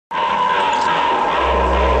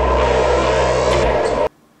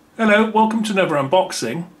Hello, welcome to another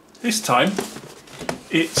unboxing. This time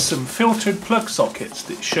it's some filtered plug sockets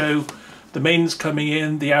that show the mains coming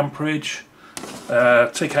in, the amperage,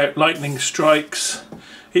 take out lightning strikes.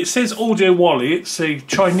 It says Audiowalle, it's a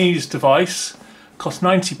Chinese device, costs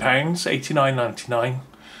 £90,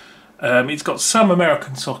 $89.99. It's got some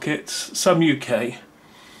American sockets, some UK,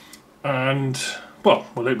 and well,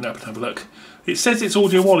 we'll open it up and have a look. It says it's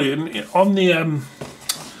Audiowalle, and on the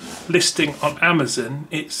listing on Amazon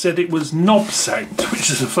it said it was Nobsound, which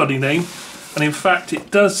is a funny name, and in fact it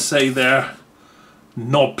does say there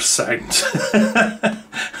Nobsound.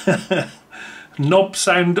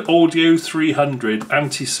 Nobsound Audio 300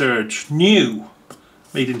 anti-surge, new,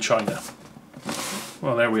 made in China.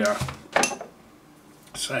 Well, there we are.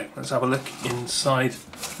 So let's have a look inside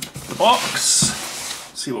the box,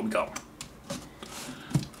 see what we got.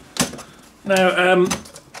 Now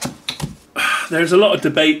there's a lot of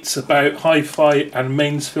debates about hi-fi and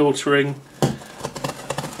mains filtering.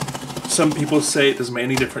 Some people say it doesn't make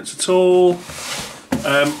any difference at all.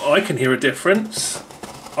 I can hear a difference.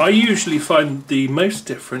 I usually find the most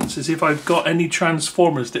difference is if I've got any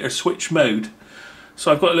transformers that are switch mode.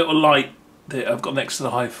 So I've got a little light that I've got next to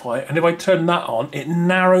the hi-fi, and if I turn that on, it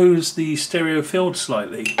narrows the stereo field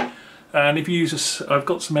slightly. And if you use I've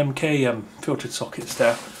got some MK filtered sockets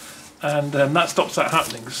there, and that stops that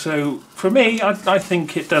happening. So for me, I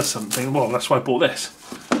think it does something. Well, that's why I bought this.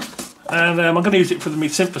 And I'm going to use it for the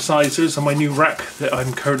synthesizers on my new rack that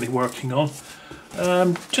I'm currently working on,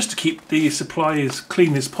 just to keep the supply as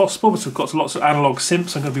clean as possible, because I've got lots of analog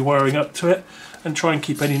synths I'm going to be wiring up to it, and try and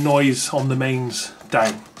keep any noise on the mains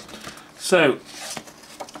down. So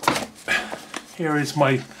here is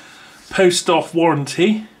my post-off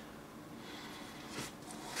warranty.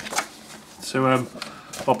 So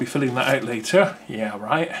I'll be filling that out later. Yeah,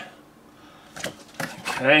 right.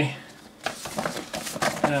 Okay.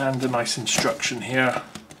 And a nice instruction here.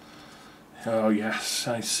 Oh yes,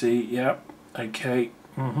 I see. Yep. Okay.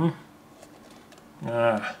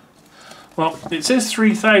 Well, it says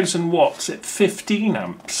 3000 watts at 15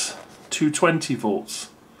 amps, 220 volts.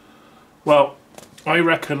 Well, I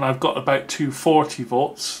reckon I've got about 240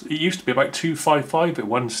 volts. It used to be about 255 at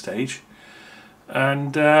one stage.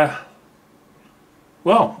 And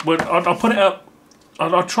well, I'll put it up.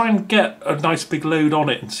 I'll try and get a nice big load on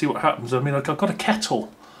it and see what happens. I mean, I've got a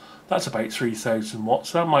kettle. That's about 3000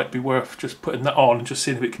 watts. That might be worth just putting that on and just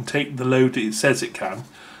seeing if it can take the load that it says it can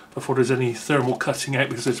before there's any thermal cutting out,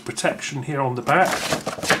 because there's protection here on the back.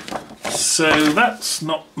 So that's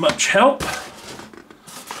not much help.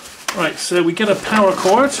 Right, so we get a power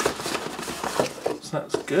cord. So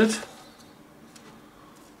that's good.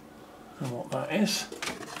 And what that is.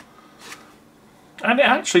 And it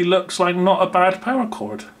actually looks like not a bad power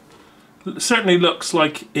cord. It certainly looks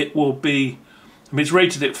like it will be, I mean, it's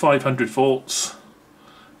rated at 500 volts.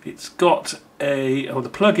 It's got a, the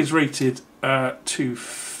plug is rated at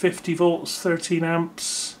 250 volts, 13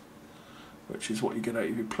 amps, which is what you get out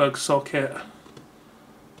of your plug socket.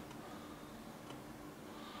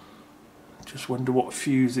 Just wonder what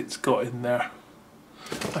fuse it's got in there.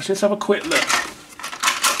 Actually, let's have a quick look.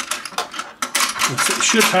 Yes, it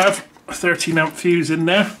should have a 13 amp fuse in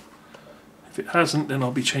there. If it hasn't, then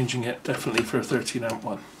I'll be changing it definitely for a 13 amp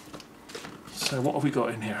one. So what have we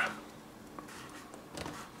got in here?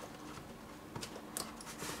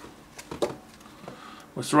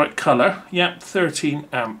 What's the right colour? Yep, 13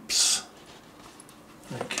 amps.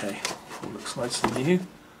 Okay, all looks nice and new.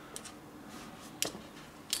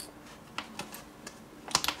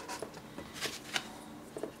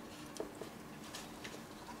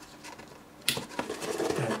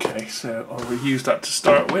 So I'll reuse that to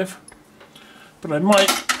start with, but I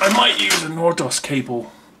might use a Nordos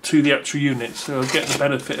cable to the actual unit, so I'll get the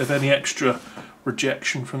benefit of any extra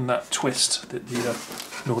rejection from that twist that the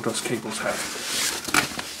Nordos cables have.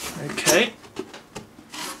 Okay,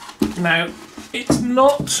 now it's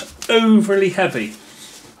not overly heavy.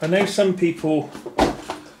 I know some people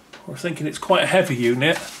are thinking it's quite a heavy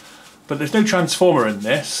unit, but there's no transformer in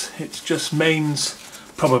this. It's just mains,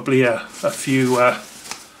 probably a few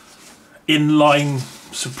inline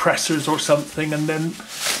suppressors or something, and then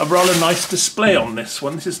a rather nice display on this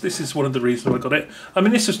one. This is one of the reasons I got it. I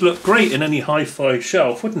mean, this would look great in any hi-fi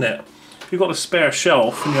shelf, wouldn't it? If you've got a spare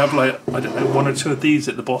shelf and you have, like, I don't know, one or two of these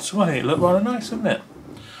at the bottom, I think it'd look rather nice, wouldn't it?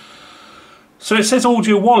 So it says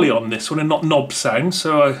Audiowalle on this one and not Nobsound,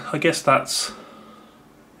 so I guess that's,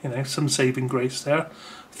 you know, some saving grace there.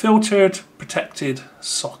 Filtered protected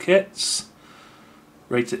sockets,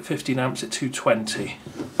 rated at 15 amps at 220.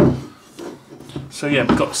 So yeah,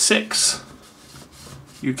 we've got 6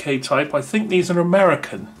 UK type. I think these are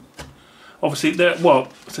American. Obviously,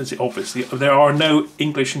 there are no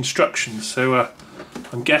English instructions, so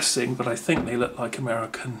I'm guessing, but I think they look like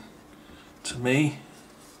American to me.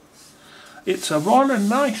 It's a rather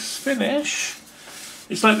nice finish.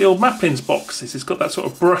 It's like the old Mappins boxes. It's got that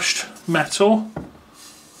sort of brushed metal.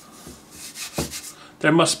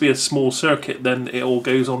 There must be a small circuit then it all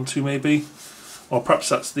goes onto, maybe. Or perhaps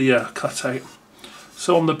that's the cutout.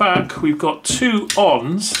 So on the back we've got 2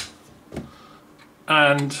 ons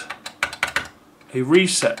and a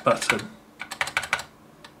reset button,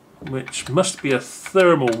 which must be a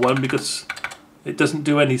thermal one because it doesn't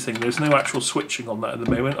do anything. There's no actual switching on that at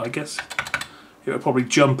the moment. I guess it would probably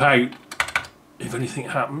jump out if anything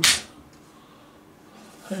happens.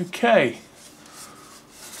 Okay.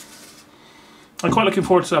 I'm quite looking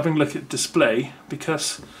forward to having a look at display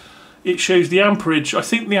because it shows the amperage, I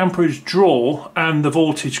think the amperage draw and the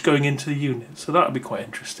voltage going into the unit. So that would be quite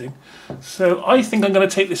interesting. So I think I'm going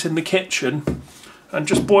to take this in the kitchen and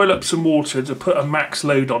just boil up some water to put a max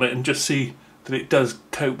load on it and just see that it does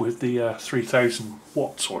cope with the 3000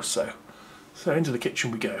 watts or so. So into the kitchen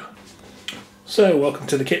we go. So welcome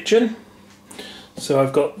to the kitchen. So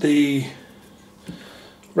I've got the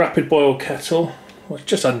rapid boil kettle, well,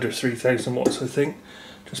 just under 3000 watts I think,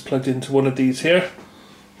 just plugged into one of these here.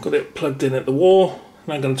 Got it plugged in at the wall,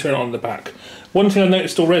 and I'm going to turn it on the back. One thing I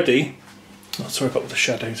noticed already, oh, sorry about the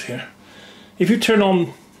shadows here, if you turn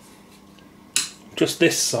on just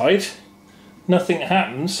this side, nothing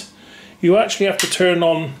happens. You actually have to turn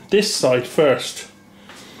on this side first.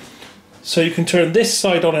 So you can turn this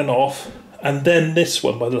side on and off, and then this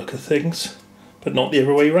one by the look of things, but not the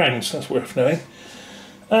other way around, so that's worth knowing.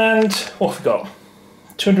 And what have we got?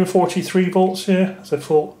 243 volts here, as I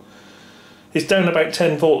thought. It's down about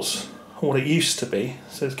 10 volts on what it used to be,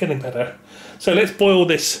 so it's getting better. So let's boil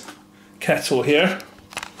this kettle here.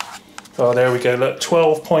 Oh, there we go, look,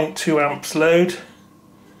 12.2 amps load.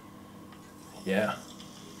 Yeah.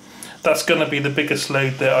 That's going to be the biggest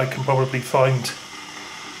load that I can probably find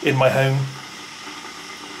in my home.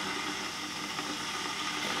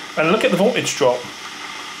 And look at the voltage drop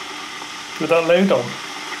with that load on.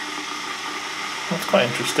 That's quite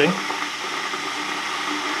interesting.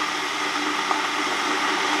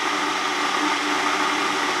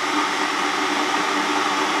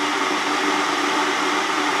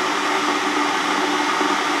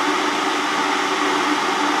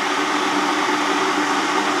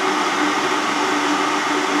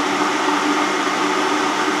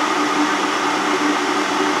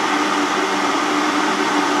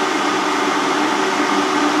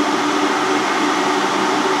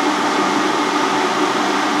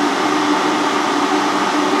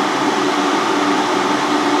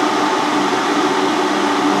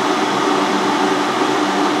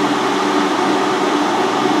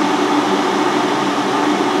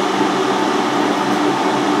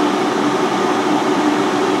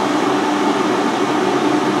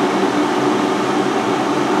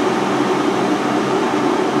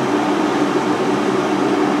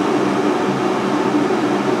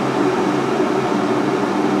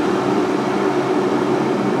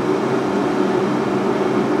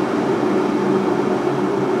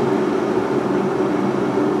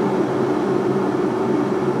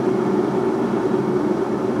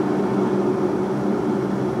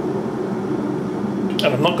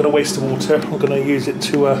 And I'm not going to waste the water, I'm going to use it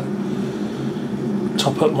to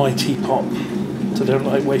top up my teapot. So I don't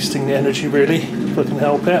like wasting the energy really, if I can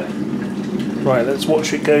help it. Right, let's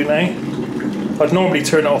watch it go now. I'd normally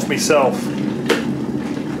turn it off myself for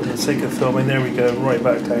the sake of filming. There we go, right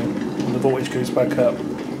back down, and the voltage goes back up.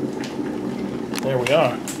 There we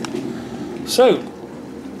are. So,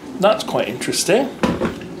 that's quite interesting.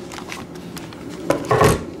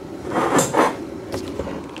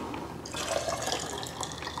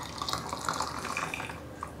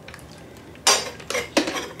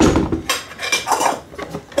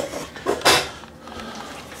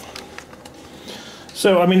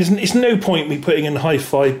 So, I mean, it's no point me putting in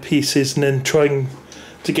hi-fi pieces and then trying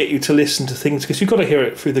to get you to listen to things, because you've got to hear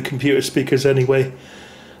it through the computer speakers anyway.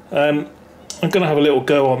 I'm going to have a little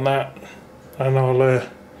go on that, and I'll, if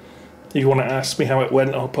you want to ask me how it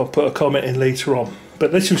went, I'll put a comment in later on.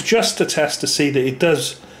 But this was just a test to see that it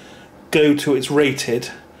does go to its rated.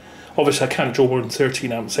 Obviously, I can't draw more than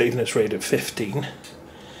 13 amps even though it's rated at 15.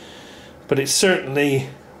 But it certainly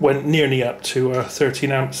went nearly up to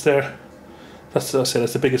 13 amps there. That's, as I said,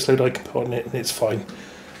 that's the biggest load I can put on it, and it's fine.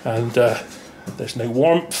 And there's no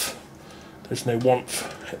warmth. There's no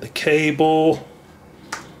warmth at the cable.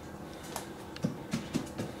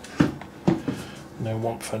 No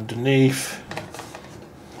warmth underneath.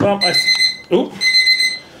 Well,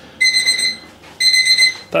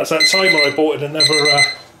 That's that timer I bought in another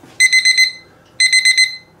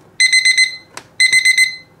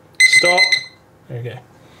stop. There you go.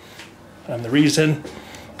 And the reason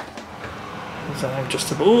is that I'm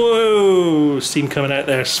just about, whoa, steam coming out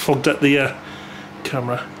there. It's fogged up the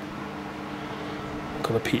camera.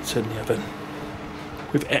 Got a pizza in the oven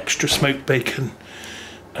with extra smoked bacon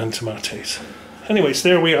and tomatoes. Anyways,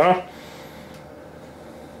 there we are.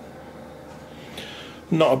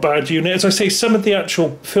 Not a bad unit. As I say, some of the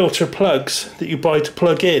actual filter plugs that you buy to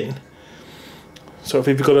plug in, so if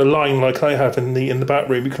you've got a line like I have in the back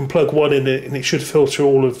room, you can plug one in it and it should filter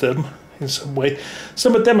all of them in some way.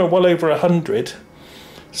 Some of them are well over 100.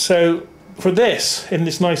 So for this, in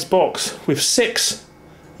this nice box with 6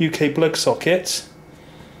 UK plug sockets,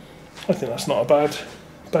 I think that's not a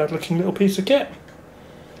bad looking little piece of kit.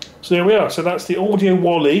 So there we are. So that's the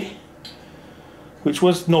Audiowalle, which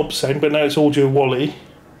was Nobsound, but now it's Audiowalle.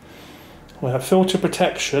 We have filter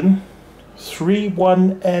protection,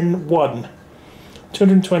 31N1,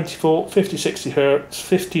 224, 50, 60 Hertz,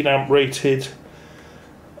 15 amp rated,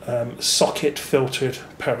 socket filtered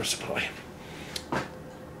power supply.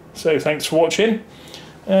 So thanks for watching,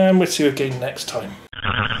 and we'll see you again next time.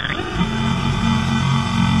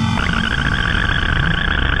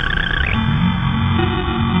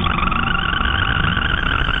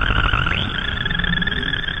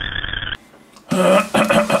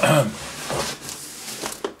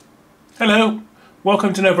 Hello,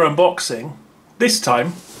 welcome to another unboxing. This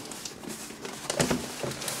time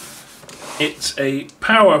it's a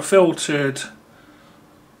power filtered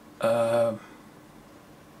hello,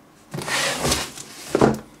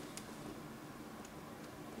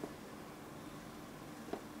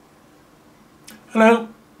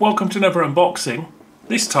 welcome to another unboxing.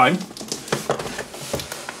 This time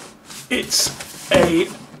it's a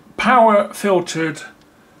power filtered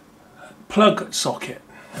plug socket.